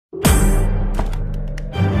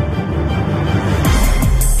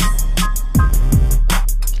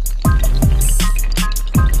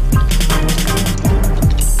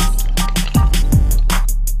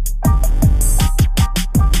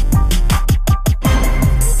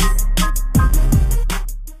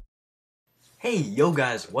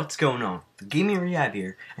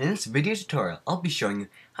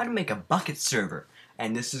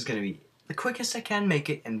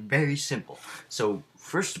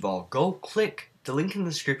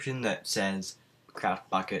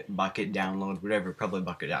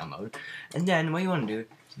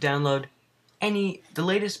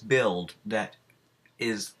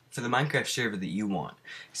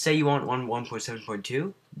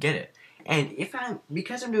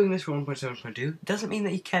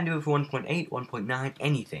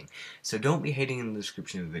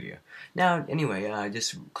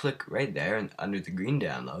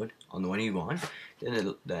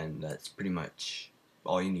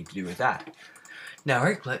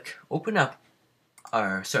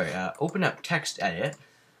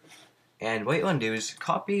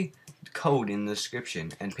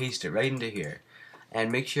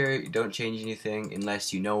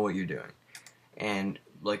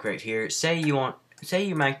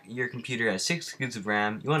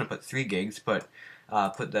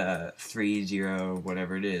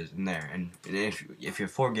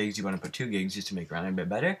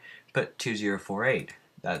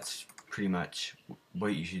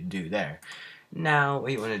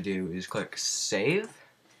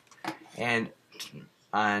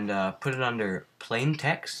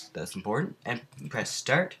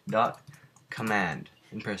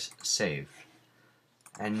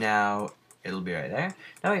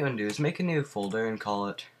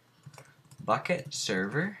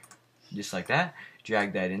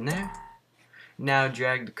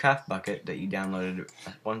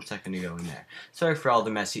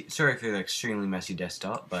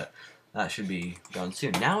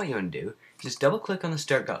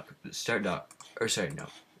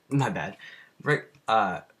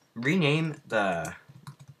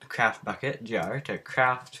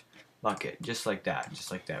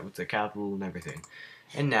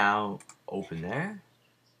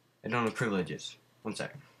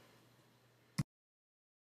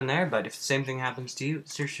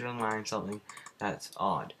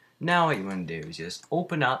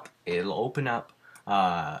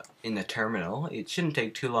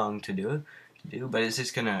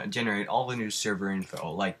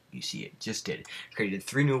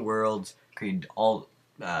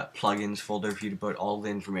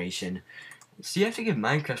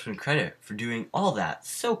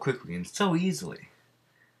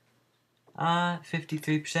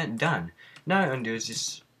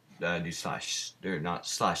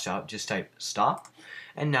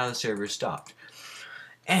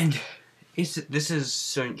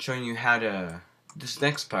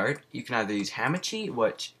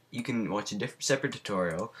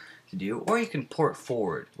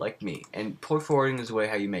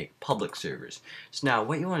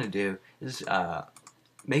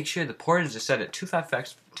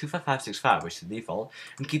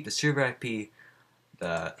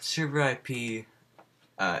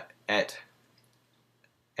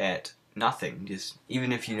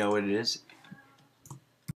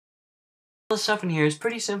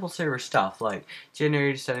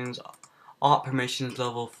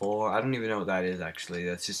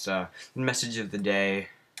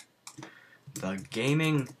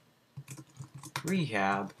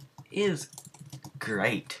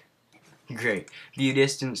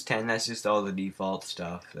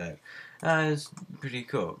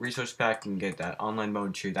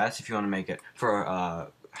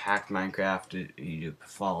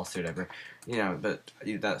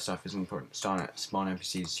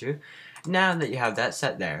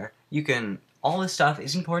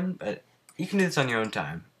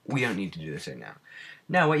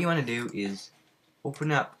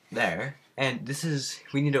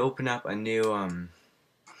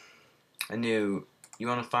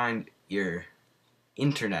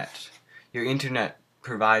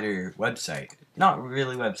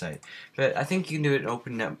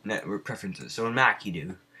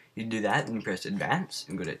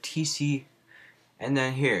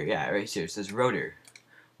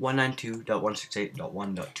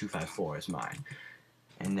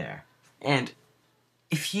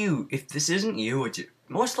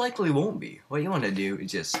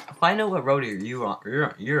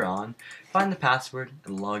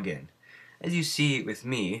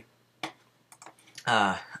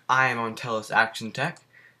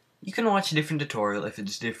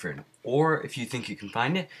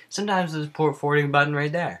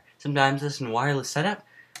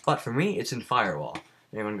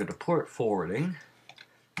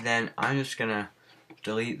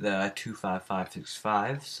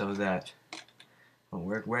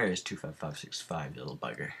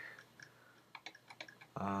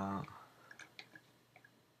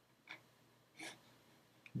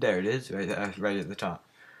There it is, right at the top.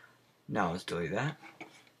 Now let's delete that.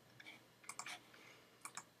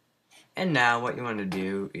 And now what you want to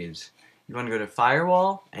do is you want to go to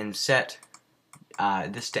Firewall and set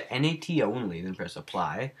this to NAT only, then press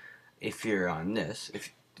Apply if you're on this,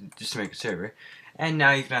 just to make a server. And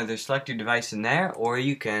now you can either select your device in there, or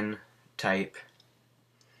you can type,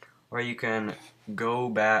 or you can go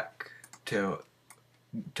back to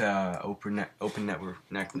open network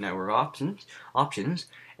options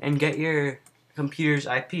and get your computer's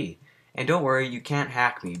IP. And don't worry, you can't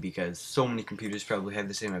hack me because so many computers probably have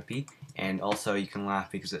the same IP. And also you can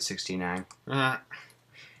laugh because it's 69.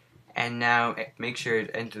 And now make sure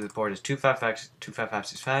to enter the port as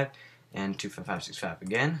 25565 and 25565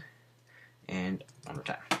 again. And one more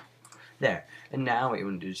time. There. And now what you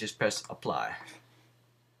want to do is just press apply.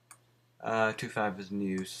 25 is in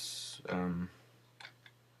use.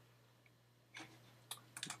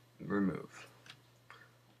 Remove.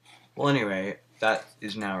 Well, anyway, that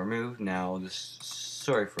is now removed. Now,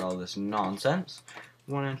 sorry for all this nonsense.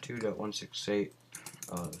 192.168.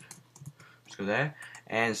 Let's go there.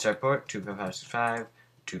 And start port 25565,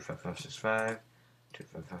 25565,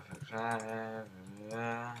 25565.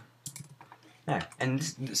 There. And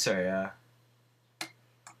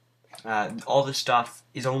all this stuff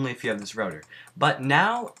is only if you have this router. But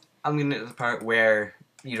now I'm gonna get to the part where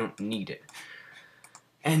you don't need it.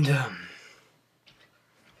 And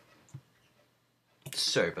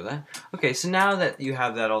sorry about that. Okay, so now that you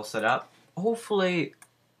have that all set up, hopefully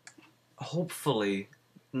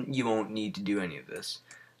you won't need to do any of this.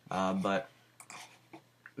 But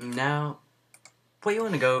now, what you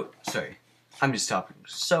want to go, sorry, I'm just talking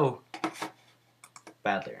so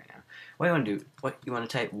badly right now. What you want to do, you want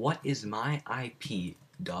to type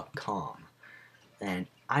whatismyip.com. And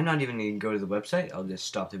I'm not even going to go to the website. I'll just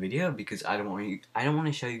stop the video because I don't want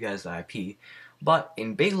to show you guys the IP. But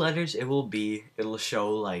in big letters, it'll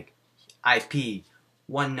show like IP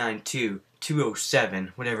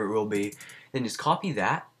 192.207, whatever it will be. Then just copy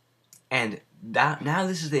that, and now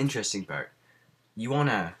this is the interesting part. You want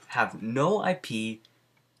to have no IP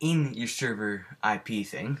in your server IP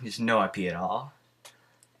thing. There's no IP at all.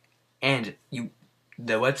 And the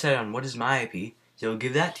website on what is my IP, you'll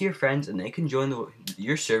give that to your friends, and they can join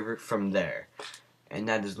your server from there. And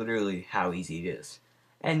that is literally how easy it is.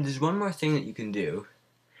 And there's one more thing that you can do.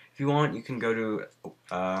 If you want, you can go to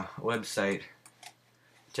a website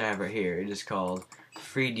which I have right here. It is called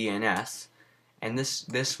Free DNS, and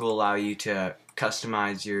this will allow you to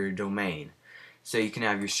customize your domain. So you can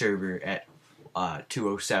have your server at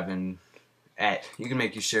 207. You can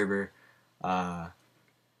make your server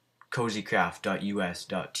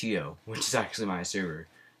cozycraft.us.to, which is actually my server,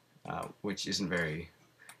 which isn't very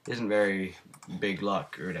big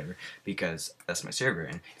luck or whatever, because that's my server.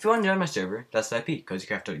 And if you want to join my server, that's the IP,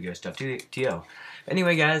 cozycraft.us.to.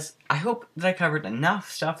 Anyway, guys, I hope that I covered enough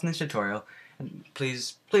stuff in this tutorial. And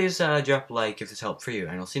please drop a like if this helped for you,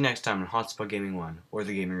 and I'll see you next time on Hotspot Gaming 1 or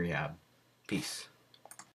the Gaming Rehab. Peace.